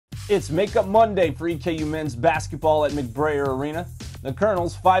It's Makeup Monday for EKU men's basketball at McBrayer Arena. The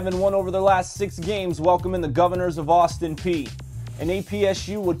Colonels, 5-1 over their last 6 games, welcome in the Governors of Austin Peay. And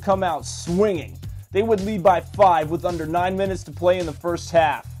APSU would come out swinging. They would lead by 5 with under 9 minutes to play in the first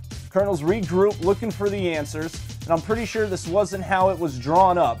half. Colonels regroup, looking for the answers, and I'm pretty sure this wasn't how it was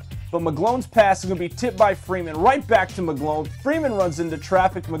drawn up. But McGlone's pass is going to be tipped by Freeman, right back to McGlone. Freeman runs into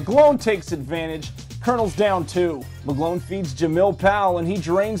traffic, McGlone takes advantage. Colonels down 2. McGlone feeds Jamil Powell, and he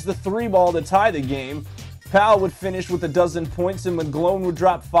drains the 3-ball to tie the game. Powell would finish with 12 points, and McGlone would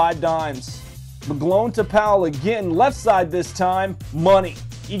drop 5 dimes. McGlone to Powell again, left side this time, money.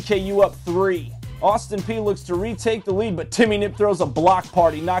 EKU up 3. Austin Peay looks to retake the lead, but Timmy Nip throws a block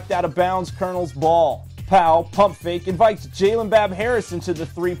party, knocked out of bounds, Colonel's ball. Powell, pump fake, invites Jalen Bab Harris into the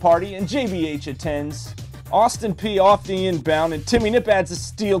 3-party, and JBH attends. Austin Peay off the inbound, and Timmy Nip adds a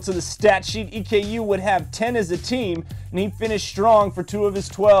steal to the stat sheet. EKU would have 10 as a team, and he finished strong for 2 of his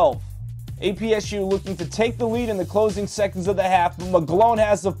 12. APSU looking to take the lead in the closing seconds of the half, but McGlone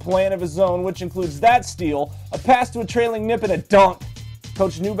has a plan of his own, which includes that steal, a pass to a trailing Nip, and a dunk.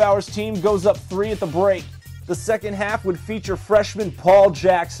 Coach Neubauer's team goes up 3 at the break. The second half would feature freshman Paul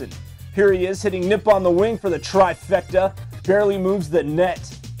Jackson. Here he is, hitting Nip on the wing for the trifecta, barely moves the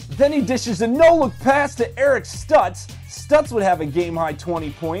net. Then he dishes a no-look pass to Eric Stutz. Stutz would have a game-high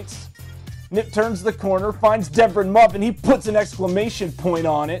 20 points. Nip turns the corner, finds Devin Muff, and he puts an exclamation point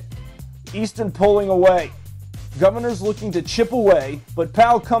on it. Eastern pulling away. Governors looking to chip away, but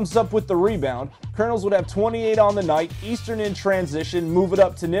Powell comes up with the rebound. Colonels would have 28 on the night. Eastern in transition, move it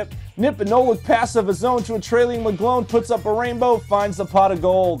up to Nip. Nip a no-look pass of his own to a trailing McGlone, puts up a rainbow, finds the pot of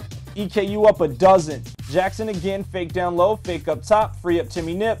gold. EKU up 12. Jackson again, fake down low, fake up top, free up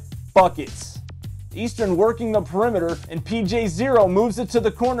Timmy Nip, buckets. Eastern working the perimeter, and PJ0 moves it to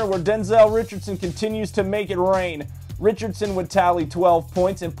the corner where Denzel Richardson continues to make it rain. Richardson would tally 12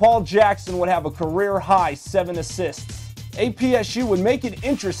 points, and Paul Jackson would have a career-high 7 assists. APSU would make it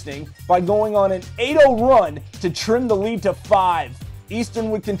interesting by going on an 8-0 run to trim the lead to 5.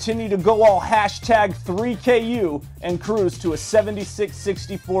 Eastern would continue to go all #3KU and cruise to a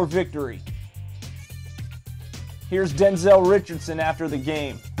 76-64 victory. Here's Denzel Richardson after the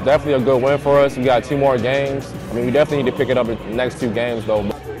game. Definitely a good win for us. We got 2 more games. I mean, we definitely need to pick it up in the next 2 games, though.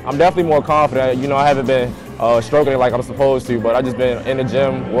 I'm definitely more confident. You know, I haven't been stroking it like I'm supposed to, but I just been in the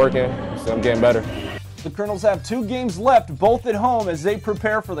gym working, so I'm getting better. The Colonels have 2 games left, both at home, as they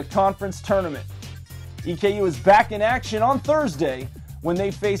prepare for the conference tournament. EKU is back in action on Thursday when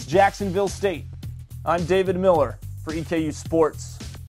they face Jacksonville State. I'm David Miller for EKU Sports.